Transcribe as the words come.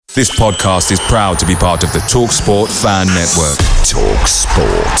This podcast is proud to be part of the TalkSport Fan Network.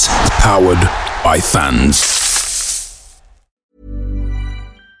 TalkSport. Powered by fans.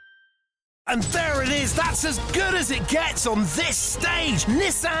 And there it is, that's as good as it gets on this stage.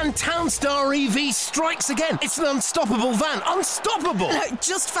 Nissan Townstar EV strikes again. It's an unstoppable van, unstoppable.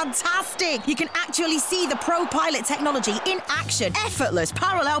 Just fantastic. You can actually see the ProPilot technology in action. Effortless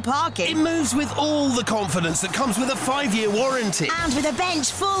parallel parking. It moves with all the confidence that comes with a 5-year warranty. And with a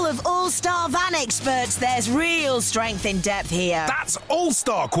bench full of all-star van experts, there's real strength in depth here. That's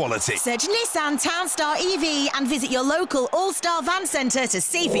all-star quality. Search Nissan Townstar EV and visit your local all-star van centre to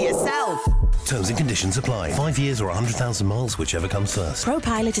see for yourself. Terms and conditions apply. 5 years or 100,000 miles, whichever comes first.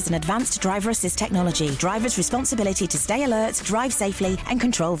 ProPilot is an advanced driver assist technology. Driver's responsibility to stay alert, drive safely, and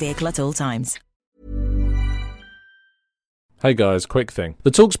control vehicle at all times. Hey guys, quick thing.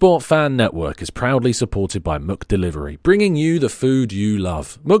 The TalkSport Fan Network is proudly supported by McDelivery, bringing you the food you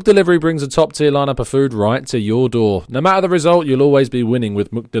love. McDelivery brings a top-tier lineup of food right to your door. No matter the result, you'll always be winning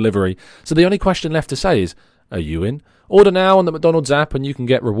with McDelivery. So the only question left to say is, are you in? Order now on the McDonald's app and you can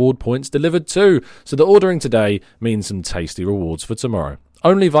get reward points delivered too. So the ordering today means some tasty rewards for tomorrow.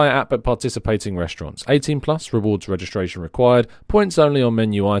 Only via app at participating restaurants. 18 plus, rewards registration required. Points only on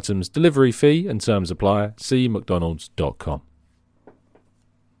menu items. Delivery fee and terms apply. See mcdonalds.com.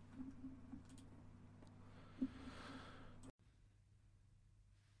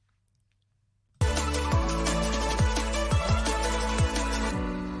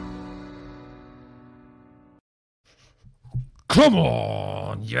 Come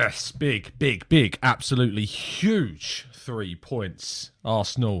on! Yes, big, absolutely huge 3 points.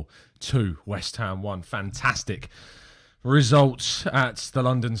 Arsenal 2, West Ham 1. Fantastic result at the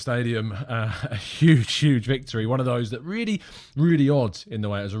London Stadium. A huge victory. One of those that really odd in the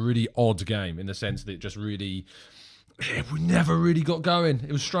way. It was a really odd game in the sense that it just really... we never really got going.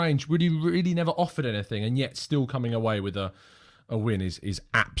 It was strange. Really never offered anything, and yet still coming away with a win is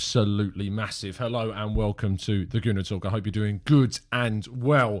absolutely massive. Hello and welcome to the Gooner Talk. I hope you're doing good and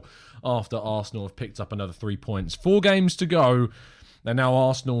well after Arsenal have picked up another 3 points. 4 games to go. And now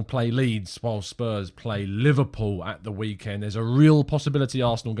Arsenal play Leeds while Spurs play Liverpool at the weekend. There's a real possibility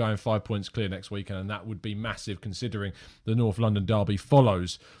Arsenal going 5 points clear next weekend, and that would be massive considering the North London derby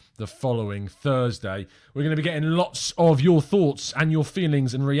follows the following Thursday. We're going to be getting lots of your thoughts and your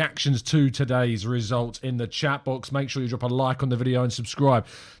feelings and reactions to today's result in the chat box. Make sure you drop a like on the video and subscribe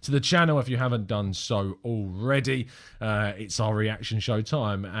to the channel if you haven't done so already. It's our reaction show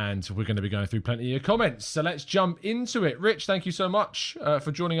time, and we're going to be going through plenty of your comments. So let's jump into it. Rich, thank you so much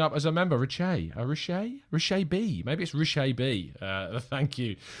for joining up as a member. Richey B. Maybe it's Richey B. Thank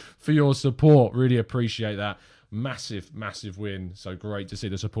you for your support. Really appreciate that. Massive win. So great to see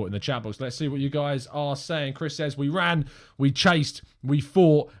the support in the chat box. Let's see what you guys are saying. Chris says, we ran, we chased, we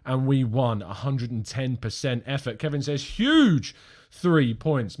fought, and we won. 110% effort. Kevin says, huge 3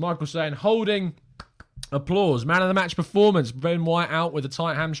 points. Michael saying, Holding, applause. Man of the match performance. Ben White out with a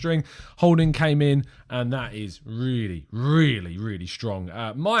tight hamstring. Holding came in, and that is really strong.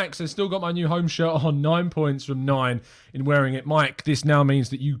 Mike says, still got my new home shirt on. 9 points from 9 in wearing it. Mike, this now means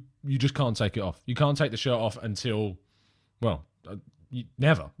that you just can't take it off. You can't take the shirt off until,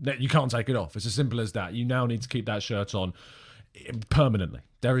 never. You can't take it off. It's as simple as that. You now need to keep that shirt on permanently.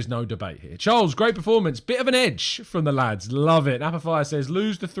 There is no debate here. Charles, great performance. Bit of an edge from the lads. Love it. Apafire says,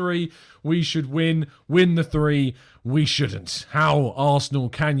 lose the 3, we should win. Win the 3, we shouldn't. How Arsenal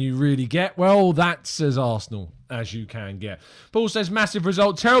can you really get? Well, that's as Arsenal as you can get. Paul says, massive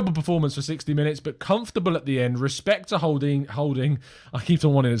result. Terrible performance for 60 minutes, but comfortable at the end. Respect to Holding. I keep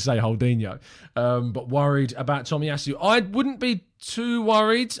on wanting to say Holdinho. But worried about Tomiyasu. I wouldn't be too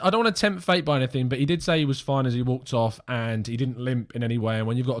worried. I don't want to tempt fate by anything, but he did say he was fine as he walked off, and he didn't limp in any way. And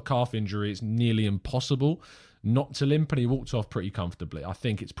when you've got a calf injury, it's nearly impossible not to limp, and he walked off pretty comfortably. I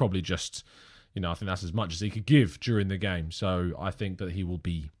think it's probably just, I think that's as much as he could give during the game. So I think that he will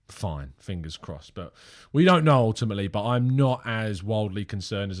be fine, fingers crossed. But we don't know ultimately, but I'm not as wildly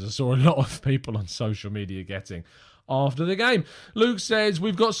concerned as I saw a lot of people on social media getting after the game. Luke says,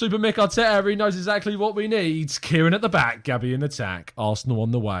 we've got Super Mick Arteta. He knows exactly what we need. Kieran at the back, Gabby in attack. Arsenal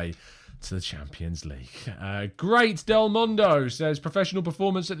on the way to the Champions League. Great Del Mondo says, professional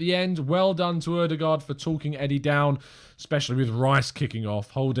performance at the end. Well done to Ødegaard for talking Eddie down, especially with Rice kicking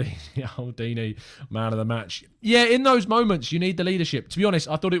off. Holdini, man of the match. Yeah, in those moments, you need the leadership. To be honest,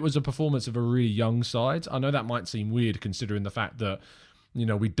 I thought it was a performance of a really young side. I know that might seem weird considering the fact that,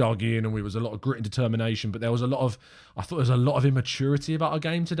 we dug in and we was a lot of grit and determination, but I thought there was a lot of immaturity about our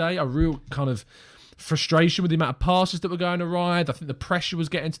game today. A real kind of frustration with the amount of passes that were going awry. I think the pressure was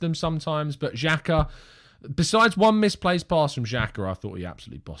getting to them sometimes, but Xhaka Besides one misplaced pass from Xhaka, I thought he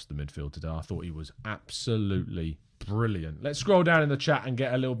absolutely bossed the midfield today. I thought he was absolutely brilliant. Let's scroll down in the chat and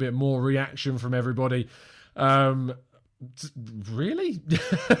get a little bit more reaction from everybody. Really?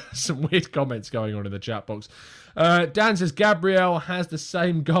 Some weird comments going on in the chat box. Dan says, Gabriel has the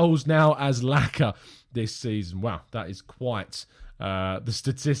same goals now as Laka this season. Wow, that is quite the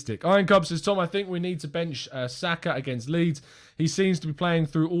statistic. Iron Cub says, Tom, I think we need to bench Saka against Leeds. He seems to be playing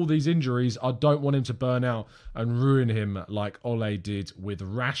through all these injuries. I don't want him to burn out and ruin him like Ole did with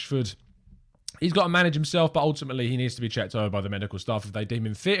Rashford. He's got to manage himself, but ultimately he needs to be checked over by the medical staff. If they deem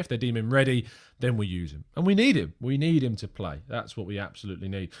him fit, if they deem him ready, then we use him. And we need him. We need him to play. That's what we absolutely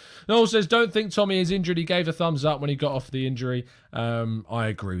need. Noel says, don't think Tommy is injured. He gave a thumbs up when he got off the injury. I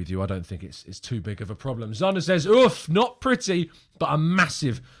agree with you. I don't think it's too big of a problem. Zander says, oof, not pretty, but a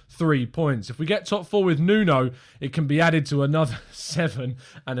massive 3 points. If we get top 4 with Nuno, it can be added to another 7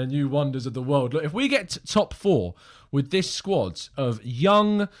 and a new wonders of the world. Look, if we get top 4 with this squad of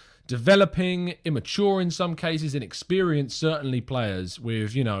young, developing, immature in some cases, inexperienced certainly players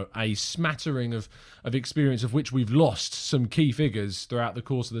with, a smattering of experience of which we've lost some key figures throughout the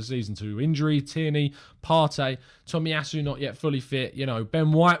course of the season to injury. Tierney, Partey, Tomiyasu not yet fully fit.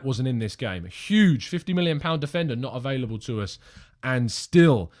 Ben White wasn't in this game. A huge £50 million defender not available to us and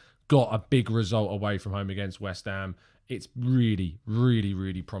still got a big result away from home against West Ham. It's really, really,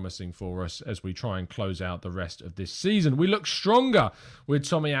 really promising for us as we try and close out the rest of this season. We look stronger with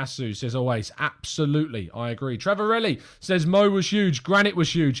Tomiyasu, says Always. Absolutely, I agree. Trevorelli says Mo was huge, Granit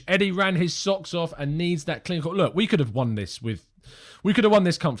was huge. Eddie ran his socks off and needs that clinical. Look, we could have won this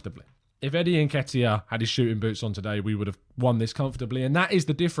comfortably. If Eddie Nketiah had his shooting boots on today, we would have won this comfortably. And that is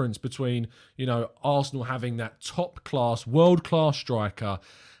the difference between, Arsenal having that top-class, world-class striker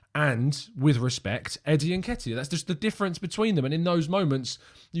and, with respect, Eddie Nketiah. That's just the difference between them. And in those moments,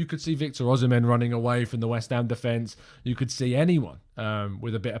 you could see Victor Osimhen running away from the West Ham defence. You could see anyone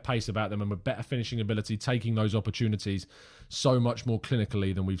with a bit of pace about them and with better finishing ability taking those opportunities so much more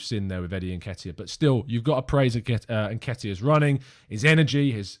clinically than we've seen there with Eddie Nketiah. But still, you've got to praise Nketiah's running, his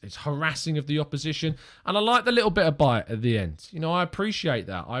energy, his harassing of the opposition. And I like the little bit of bite at the end. I appreciate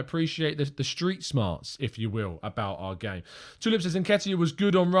that. I appreciate the street smarts, if you will, about our game. Tulip says Nketiah was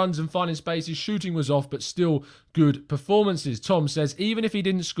good on runs and finding spaces. Shooting was off, but still good performances. Tom says, even if he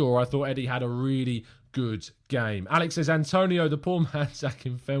didn't score, I thought Eddie had a really good game. Alex says, Antonio, the poor man, Zach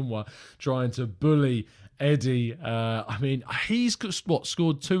Fenwa, trying to bully Eddie. He's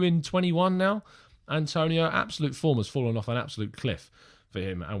scored 2 in 21 now. Antonio, absolute form has fallen off an absolute cliff for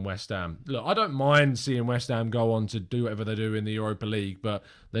him and West Ham. Look, I don't mind seeing West Ham go on to do whatever they do in the Europa League, but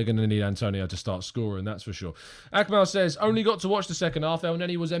they're going to need Antonio to start scoring, that's for sure. Akmal says, only got to watch the second half. El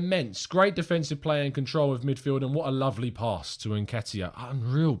Neni was immense. Great defensive play and control of midfield, and what a lovely pass to Nketiah.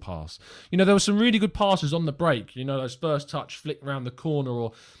 Unreal pass. There were some really good passes on the break. Those first touch flick around the corner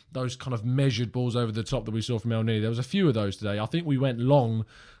or those kind of measured balls over the top that we saw from El Neni. There was a few of those today. I think we went long,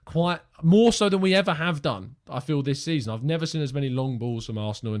 quite more so than we ever have done, I feel, this season. I've never seen as many long balls from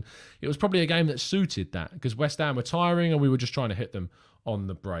Arsenal, and it was probably a game that suited that because West Ham were tiring and we were just trying to hit them on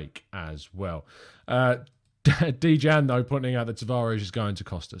the break as well. Dejan, though, pointing out that Tavares is going to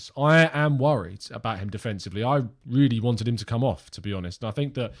cost us. I am worried about him defensively. I really wanted him to come off, to be honest. And I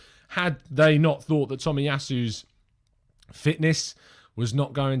think that had they not thought that Tomiyasu's fitness was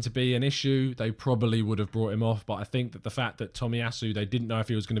not going to be an issue, they probably would have brought him off. But I think that the fact that Tomiyasu, they didn't know if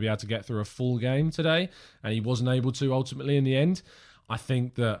he was going to be able to get through a full game today, and he wasn't able to ultimately in the end, I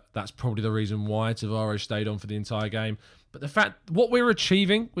think that that's probably the reason why Tavares stayed on for the entire game. But the fact, what we're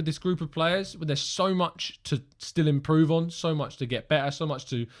achieving with this group of players, when there's so much to still improve on, so much to get better, so much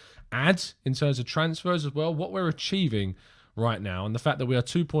to add in terms of transfers as well, what we're achieving right now, and the fact that we are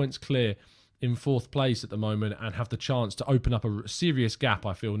 2 points clear in 4th place at the moment and have the chance to open up a serious gap,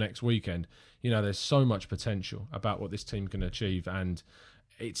 I feel, next weekend. There's so much potential about what this team can achieve, and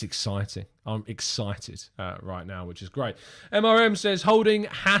it's exciting. I'm excited right now, which is great. MRM says, Holding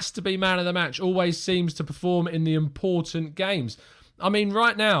has to be man of the match. Always seems to perform in the important games.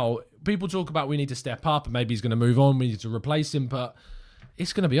 Right now, people talk about we need to step up and maybe he's going to move on. We need to replace him, but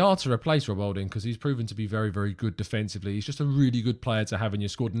it's going to be hard to replace Rob Holding because he's proven to be very, very good defensively. He's just a really good player to have in your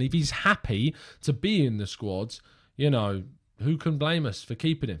squad. And if he's happy to be in the squad, who can blame us for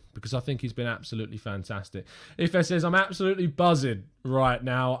keeping him? Because I think he's been absolutely fantastic. Ife says, I'm absolutely buzzing right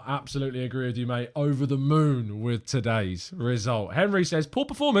now. Absolutely agree with you, mate. Over the moon with today's result. Henry says, poor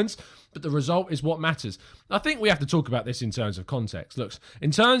performance, but the result is what matters. I think we have to talk about this in terms of context. Look, in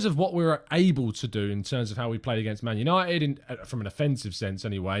terms of what we were able to do, in terms of how we played against Man United, from an offensive sense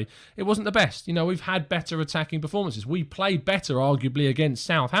anyway, it wasn't the best. We've had better attacking performances. We played better, arguably, against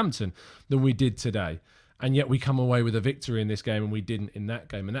Southampton than we did today. and yet we come away with a victory in this game and we didn't in that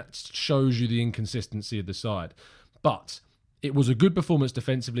game. And that shows you the inconsistency of the side. But it was a good performance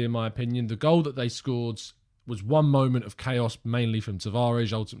defensively, in my opinion. The goal that they scored was one moment of chaos, mainly from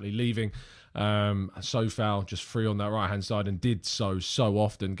Tavares, ultimately leaving. Sofal just free on that right-hand side and did so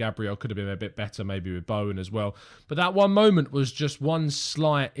often. Gabriel could have been a bit better, maybe with Bowen as well. But that one moment was just one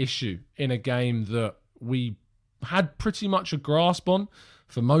slight issue in a game that we had pretty much a grasp on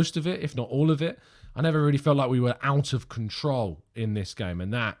for most of it, if not all of it. I never really felt like we were out of control in this game,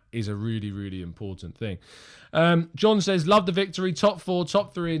 and that is a really, really important thing. John says, love the victory, top 4,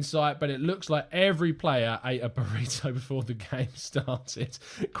 top 3 in sight, but it looks like every player ate a burrito before the game started.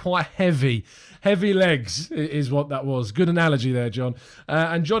 Quite heavy legs is what that was. Good analogy there, John.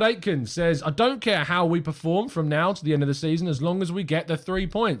 And John Aitken says, I don't care how we perform from now to the end of the season as long as we get the 3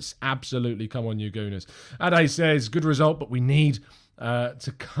 points. Absolutely, come on, you Gooners. Ade says, good result, but we need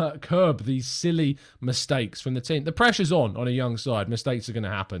to curb these silly mistakes from the team. The pressure's on a young side. Mistakes are going to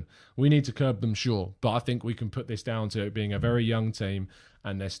happen. We need to curb them, sure. But I think we can put this down to it being a very young team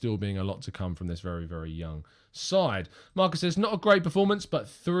and there still being a lot to come from this very, very young side. Marcus says, not a great performance, but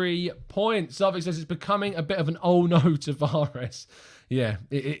 3 points. Sarvik says, it's becoming a bit of an oh no Tavares. Yeah,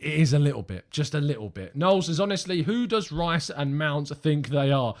 it is a little bit. Just a little bit. Noel says, honestly, who does Rice and Mount think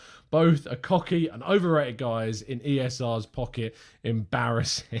they are? Both are cocky and overrated guys in ESR's pocket.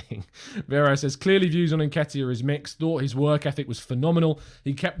 Embarrassing. Vera says, clearly views on Nketiah is mixed. Thought his work ethic was phenomenal.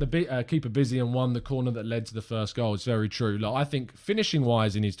 He kept the keeper busy and won the corner that led to the first goal. It's very true. Like, I think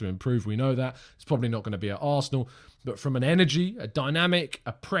finishing-wise, he needs to improve. We know that. It's probably not going to be at Arsenal. But from an energy, a dynamic,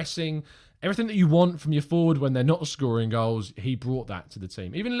 a pressing, everything that you want from your forward when they're not scoring goals, he brought that to the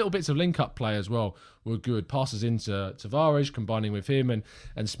team. Even little bits of link-up play as well were good. Passes into Tavares, combining with him,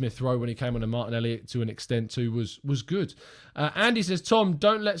 and Smith Rowe when he came on, and Martin Elliott to an extent too was good. Andy says, Tom,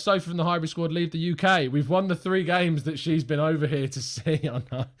 don't let Sophie from the hybrid squad leave the UK. We've won the 3 games that she's been over here to see. I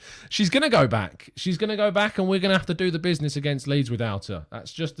know. She's going to go back. She's going to go back, and we're going to have to do the business against Leeds without her.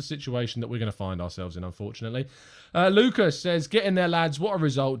 That's just the situation that we're going to find ourselves in, unfortunately. Lucas says, get in there, lads. What a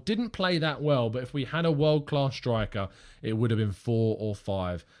result. Didn't play that well, but if we had a world-class striker, it would have been 4 or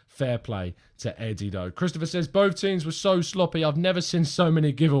 5. Fair play to Eddie, though. Christopher says, both teams were so sloppy. I've never seen so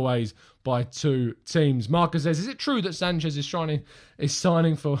many giveaways by 2 teams. Marcus says, is it true that Sanchez is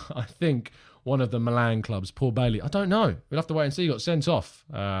signing for, I think, one of the Milan clubs? Paul Bailey. I don't know. We'll have to wait and see. He got sent off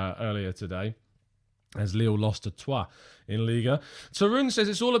earlier today as Lille lost to Troyes in Liga. Tarun says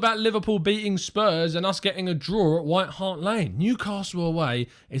it's all about Liverpool beating Spurs and us getting a draw at White Hart Lane. Newcastle away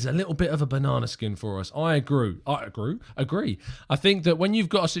is a little bit of a banana skin for us. I agree. I think that when you've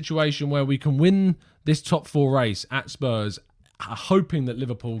got a situation where we can win this top 4 race at Spurs, hoping that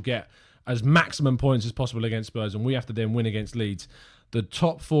Liverpool get as maximum points as possible against Spurs and we have to then win against Leeds, the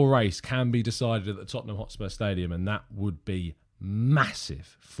top 4 race can be decided at the Tottenham Hotspur Stadium, and that would be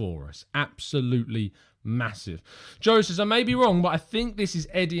massive for us. Absolutely massive. Joe says, I may be wrong, but I think this is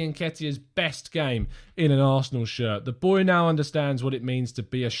Eddie Nketiah's best game in an Arsenal shirt. The boy now understands what it means to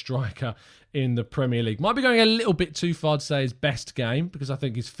be a striker in the Premier League. Might be going a little bit too far to say his best game, because I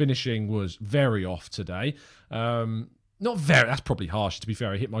think his finishing was very off today. Not very, that's probably harsh, to be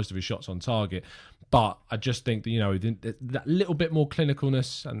fair. He hit most of his shots on target. But I just think that, that little bit more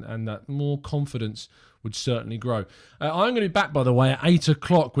clinicalness and that more confidence would certainly grow. I'm going to be back, by the way, at 8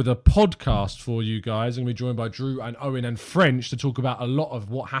 o'clock with a podcast for you guys. I'm going to be joined by Drew and Owen and French to talk about a lot of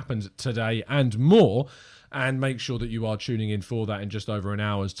what happened today and more. And make sure that you are tuning in for that in just over an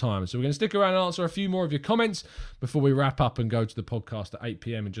hour's time. So we're going to stick around and answer a few more of your comments before we wrap up and go to the podcast at 8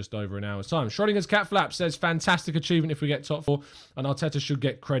 p.m. in just over an hour's time. Schrodinger's Cat Flap says, fantastic achievement if we get top 4, and Arteta should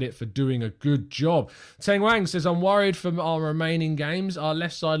get credit for doing a good job. Teng Wang says, I'm worried for our remaining games. Our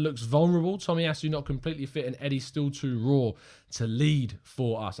left side looks vulnerable. Tomiyasu not completely fit, and Eddie still too raw to lead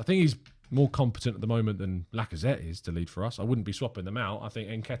for us. I think he's more competent at the moment than Lacazette is to lead for us. I wouldn't be swapping them out. I think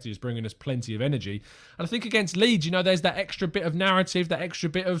Nketiah is bringing us plenty of energy. And I think against Leeds, there's that extra bit of narrative, that extra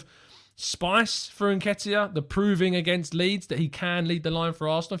bit of spice for Nketiah, the proving against Leeds that he can lead the line for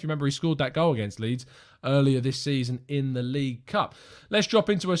Arsenal. If you remember, he scored that goal against Leeds earlier this season in the League Cup. Let's drop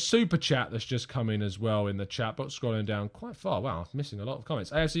into a super chat that's just come in as well in the chat box, scrolling down quite far. Wow, missing a lot of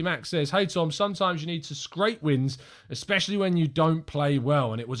comments. AFC Max says, hey Tom, sometimes you need to scrape wins, especially when you don't play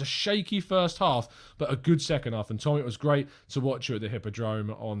well. And it was a shaky first half, but a good second half. And Tom, it was great to watch you at the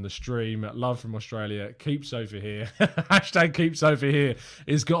Hippodrome on the stream. Love from Australia. Keep Sophie here. Hashtag Keep Sophie here.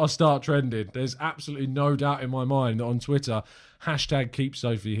 It's got to start trending. There's absolutely no doubt in my mind that on Twitter, Hashtag keep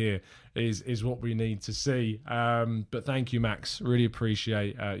Sophie here is what we need to see. But thank you, Max. Really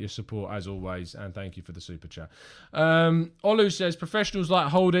appreciate your support as always, and thank you for the super chat. Olu says professionals like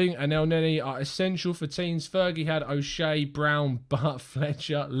Holding and El Neni are essential for teams. Fergie had O'Shea, Brown, Butt,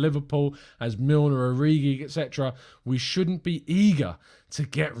 Fletcher. Liverpool has Milner, Origi, etc. We shouldn't be eager to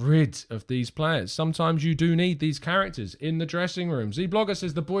get rid of these players. Sometimes you do need these characters in the dressing room. Z-Blogger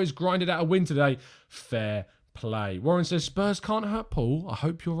says the boys grinded out a win today. Fair play. Warren says Spurs can't hurt Paul. I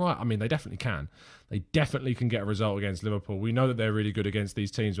hope you're right. I mean, they definitely can. They definitely can get a result against Liverpool. We know that they're really good against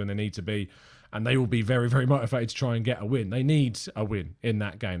these teams when they need to be, and they will be very, very motivated to try and get a win. They need a win in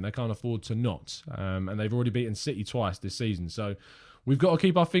that game. They can't afford to not. And they've already beaten City twice this season. So we've got to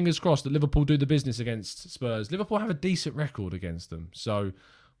keep our fingers crossed that Liverpool do the business against Spurs. Liverpool have a decent record against them. So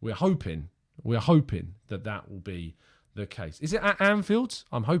we're hoping that that will be the case. Is it at Anfield?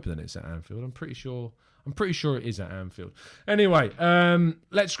 I'm hoping that it's at Anfield. I'm pretty sure it is at Anfield. Anyway,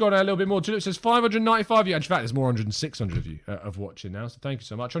 let's scroll down a little bit more. It says 595 you. In fact, there's more 600 of you of watching now. So thank you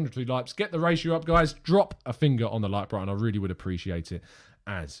so much. 103 likes. Get the ratio up, guys. Drop a finger on the like button. I really would appreciate it.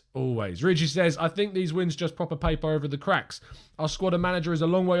 As always. Richie says, I think these wins just proper paper over the cracks. Our squad and manager is a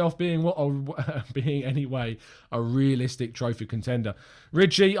long way off being anyway a realistic trophy contender.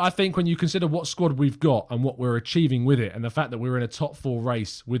 Richie, I think when you consider what squad we've got and what we're achieving with it, and the fact that we're in a top 4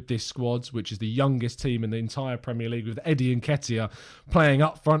 race with this squad, which is the youngest team in the entire Premier League, with Eddie Nketiah playing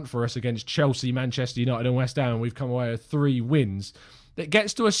up front for us against Chelsea, Manchester United and West Ham, and we've come away with 3 wins. It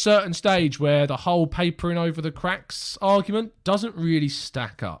gets to a certain stage where the whole papering over the cracks argument doesn't really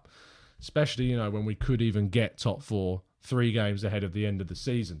stack up. Especially, when we could even get top 4 3 games ahead of the end of the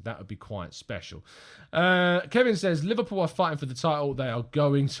season. That would be quite special. Kevin says, Liverpool are fighting for the title. They are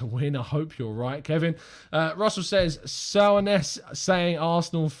going to win. I hope you're right, Kevin. Russell says, Souness saying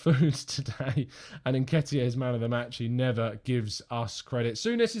Arsenal food today. And Nketiah is man of the match. He never gives us credit.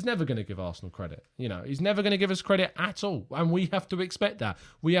 Souness is never going to give Arsenal credit. He's never going to give us credit at all. And we have to expect that.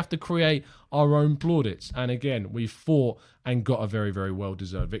 We have to create our own plaudits. And again, we fought and got a very, very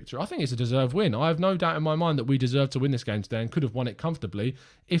well-deserved victory. I think it's a deserved win. I have no doubt in my mind that we deserve to win this game today and could have won it comfortably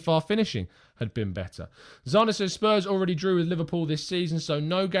if our finishing had been better. Zana says Spurs already drew with Liverpool this season, so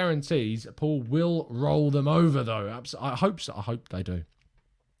no guarantees. Paul will roll them over, though. I hope so. I hope they do.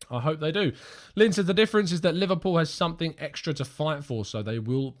 Lynn says the difference is that Liverpool has something extra to fight for, so they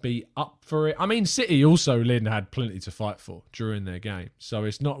will be up for it. I mean, City also, Lynn, had plenty to fight for during their game. So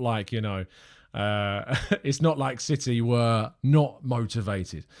it's not like, it's not like City were not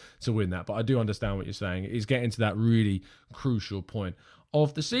motivated to win that. But I do understand what you're saying. It's getting to that really crucial point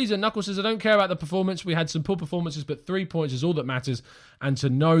of the season. Knuckles says, I don't care about the performance. We had some poor performances, but 3 points is all that matters. And to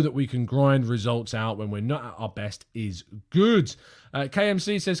know that we can grind results out when we're not at our best is good.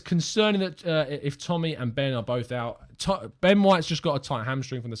 KMC says, concerning that if Tommy and Ben are both out, Ben White's just got a tight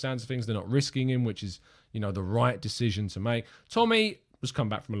hamstring from the sounds of things. They're not risking him, which is, the right decision to make. Tommy was come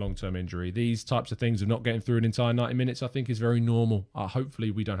back from a long-term injury. These types of things of not getting through an entire 90 minutes, I think, is very normal.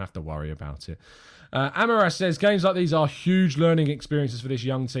 Hopefully, we don't have to worry about it. Amaras says, games like these are huge learning experiences for this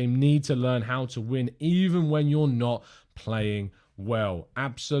young team. Need to learn how to win even when you're not playing well.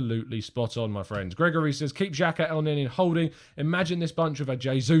 Absolutely spot on, my friends. Gregory says, keep Xhaka, El Neni Holding. Imagine this bunch of a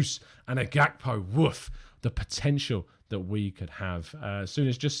Jesus and a Gakpo. Woof. The potential that we could have.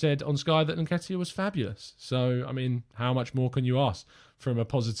 Souness just said on Sky that Nketiah was fabulous. So, I mean, how much more can you ask from a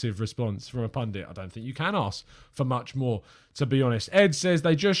positive response from a pundit? I don't think you can ask for much more, to be honest. Ed says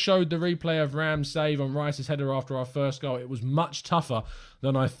they just showed the replay of Ram's save on Rice's header after our first goal. It was much tougher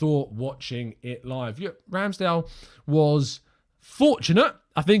than I thought watching it live. Yeah, Ramsdale was fortunate.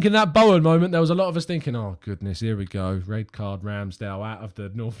 I think in that Bowen moment, there was a lot of us thinking, oh, goodness, here we go. Red card Ramsdale out of the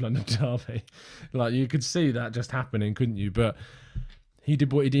North London derby. Like, you could see that just happening, couldn't you? But he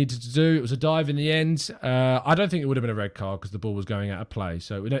did what he needed to do. It was a dive in the end. I don't think it would have been a red card because the ball was going out of play.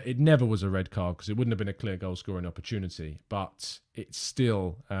 So it never was a red card because it wouldn't have been a clear goal-scoring opportunity. But it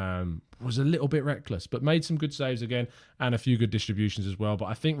still was a little bit reckless, but made some good saves again and a few good distributions as well. But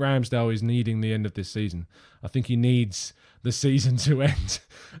I think Ramsdale is needing the end of this season. I think he needs the season to end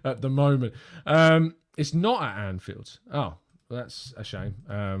at the moment. It's not at Anfield. Oh, well, that's a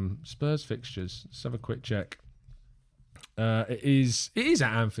shame. Spurs fixtures. Let's have a quick check. It is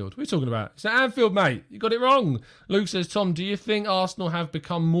at Anfield. What are you talking about? It's at Anfield, mate. You got it wrong. Luke says, Tom, do you think Arsenal have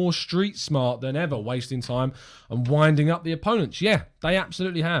become more street smart than ever, wasting time and winding up the opponents? Yeah, they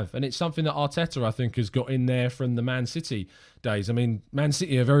absolutely have. And it's something that Arteta, I think, has got in there from the Man City days. I mean, Man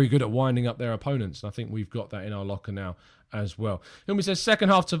City are very good at winding up their opponents. And I think we've got that in our locker now as well. Hilmi says, second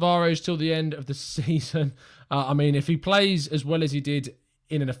half Tavares till the end of the season. I mean, if he plays as well as he did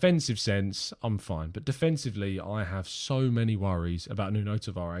in an offensive sense, I'm fine. But defensively, I have so many worries about Nuno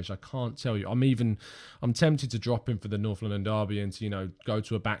Tavares. I can't tell you. I'm tempted to drop him for the North London derby and to, go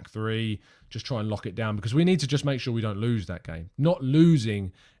to a back three, just try and lock it down, because we need to just make sure we don't lose that game. Not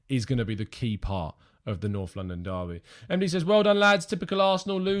losing is going to be the key part of the North London derby. MD says, well done, lads. Typical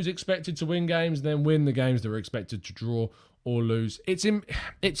Arsenal, lose expected to win games, then win the games that were expected to draw or lose.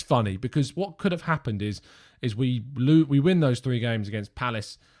 It's funny, because what could have happened is we win those 3 games against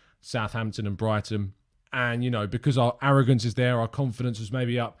Palace, Southampton and Brighton, and because our arrogance is there, our confidence was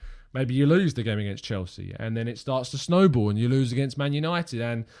maybe up, maybe you lose the game against Chelsea, and then it starts to snowball and you lose against Man United,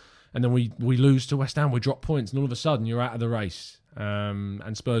 and then we lose to West Ham, we drop points, and all of a sudden you're out of the race.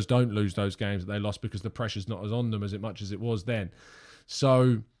 And Spurs don't lose those games that they lost because the pressure's not as on them as much as it was then.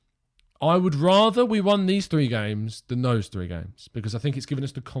 So I would rather we won these 3 games than those 3 games, because I think it's given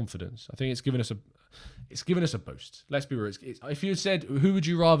us the confidence. I think it's given us a boost. Let's be real. If you said, who would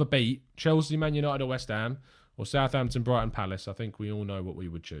you rather beat, Chelsea, Man United or West Ham, or Southampton, Brighton, Palace, I think we all know what we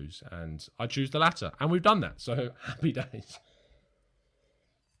would choose. And I choose the latter. And we've done that. So happy days.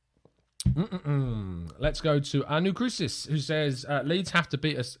 Let's go to Anu Crucis, who says Leeds have to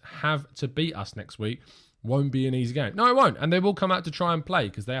beat us next week. Won't be an easy game. No, it won't, and they will come out to try and play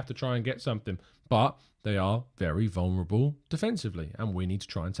because they have to try and get something. But they are very vulnerable defensively, and we need to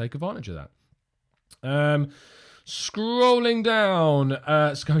try and take advantage of that. Scrolling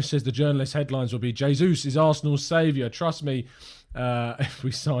down, Sco says the journalist headlines will be Jesus is Arsenal's saviour. Trust me. If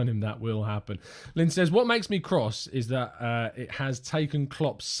we sign him, that will happen. Lynn says, what makes me cross is that it has taken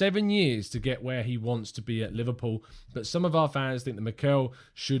Klopp 7 years to get where he wants to be at Liverpool, but some of our fans think that Mikel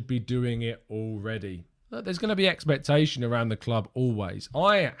should be doing it already. There's going to be expectation around the club always.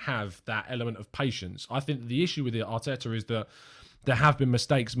 I have that element of patience. I think the issue with Arteta is that there have been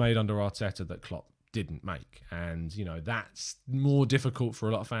mistakes made under Arteta that Klopp didn't make, and that's more difficult for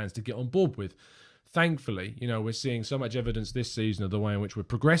a lot of fans to get on board with. Thankfully, we're seeing so much evidence this season of the way in which we're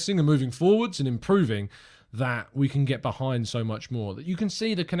progressing and moving forwards and improving that we can get behind so much more. That you can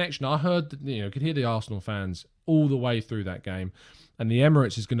see the connection. I heard that, could hear the Arsenal fans all the way through that game. And the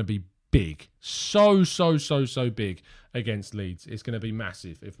Emirates is going to be big. So big against Leeds. It's going to be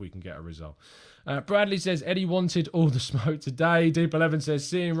massive if we can get a result. Bradley says, Eddie wanted all the smoke today. Deep 11 says,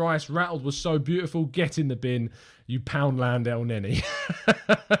 seeing Rice rattled was so beautiful. Get in the bin, you Poundland El Neni.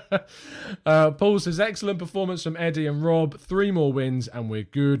 Paul says, excellent performance from Eddie and Rob. 3 more wins and we're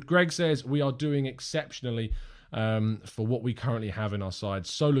good. Greg says, we are doing exceptionally for what we currently have in our side.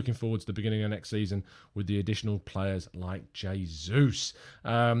 So looking forward to the beginning of next season with the additional players like Jesus.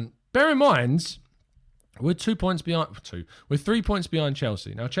 Bear in mind, we're 2 points behind. We're 3 points behind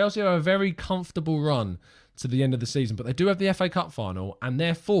Chelsea. Now, Chelsea have a very comfortable run to the end of the season, but they do have the FA Cup final, and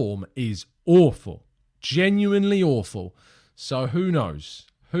their form is awful. Genuinely awful. So who knows?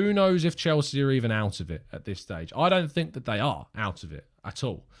 Who knows if Chelsea are even out of it at this stage? I don't think that they are out of it at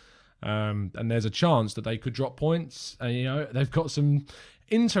all. And there's a chance that they could drop points. And, they've got some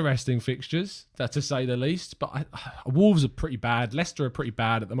interesting fixtures, to say the least. But Wolves are pretty bad. Leicester are pretty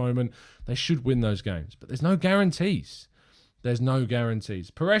bad at the moment. They should win those games. But there's no guarantees.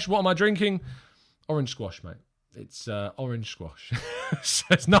 Paresh, what am I drinking? Orange squash, mate. It's orange squash. So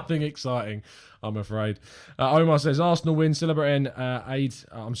it's nothing exciting, I'm afraid. Omar says, Arsenal win, celebrating Eid.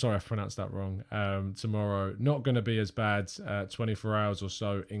 I'm sorry, I've pronounced that wrong. Tomorrow. Not going to be as bad. 24 hours or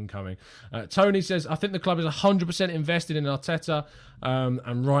so incoming. Tony says, I think the club is 100% invested in Arteta,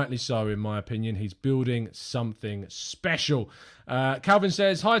 and rightly so, in my opinion. He's building something special. Calvin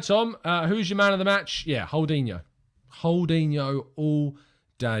says, hi, Tom. Who's your man of the match? Yeah, Holdinho. Holdinho all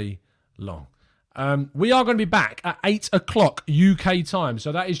day long. We are going to be back at 8 o'clock UK time.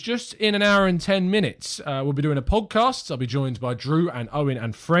 So that is just in an hour and 10 minutes. We'll be doing a podcast. I'll be joined by Drew and Owen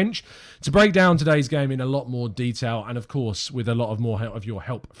and French to break down today's game in a lot more detail. And of course, with a lot of more of your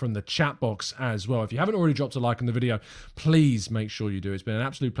help from the chat box as well. If you haven't already dropped a like on the video, please make sure you do. It's been an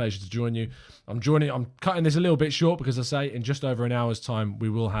absolute pleasure to join you. I'm cutting this a little bit short because I say in just over an hour's time, we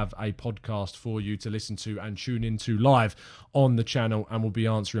will have a podcast for you to listen to and tune into live on the channel. And we'll be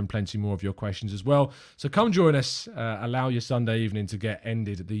answering plenty more of your questions as well. So come join us. Allow your Sunday evening to get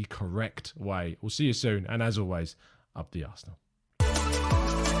ended the correct way. We'll see you soon. And as always, up the Arsenal.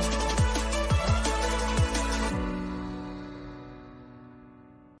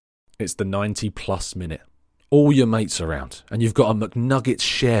 It's the 90-plus minute. All your mates around, and you've got a McNuggets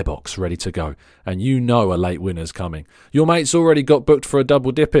share box ready to go, and you know a late winner's coming. Your mate's already got booked for a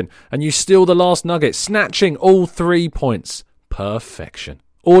double dipping, and you steal the last nugget, snatching all 3 points. Perfection.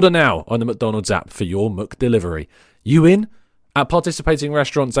 Order now on the McDonald's app for your McDelivery. You in? At participating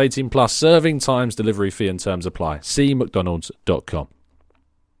restaurants 18+, serving times, delivery fee and terms apply. See mcdonalds.com.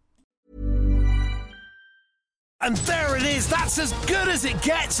 And there it is, that's as good as it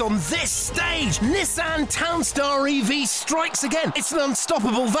gets on this stage. Nissan Townstar EV strikes again. It's an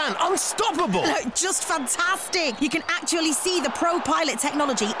unstoppable van, unstoppable. Just fantastic. You can actually see the ProPilot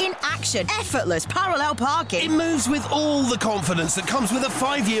technology in action. Effortless parallel parking. It moves with all the confidence that comes with a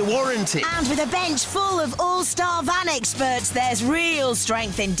 5-year warranty. And with a bench full of all-star van experts, there's real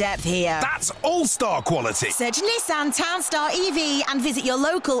strength in depth here. That's all-star quality. Search Nissan Townstar EV and visit your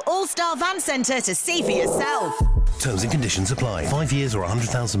local all-star van centre to see for yourself. Terms and conditions apply. 5 years or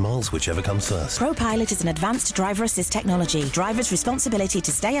 100,000 miles, whichever comes first. ProPilot is an advanced driver assist technology. Driver's responsibility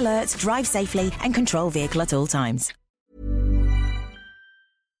to stay alert, drive safely, and control vehicle at all times.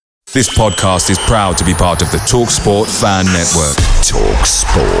 This podcast is proud to be part of the TalkSport Fan Network.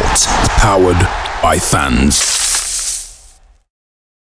 TalkSport. Powered by fans.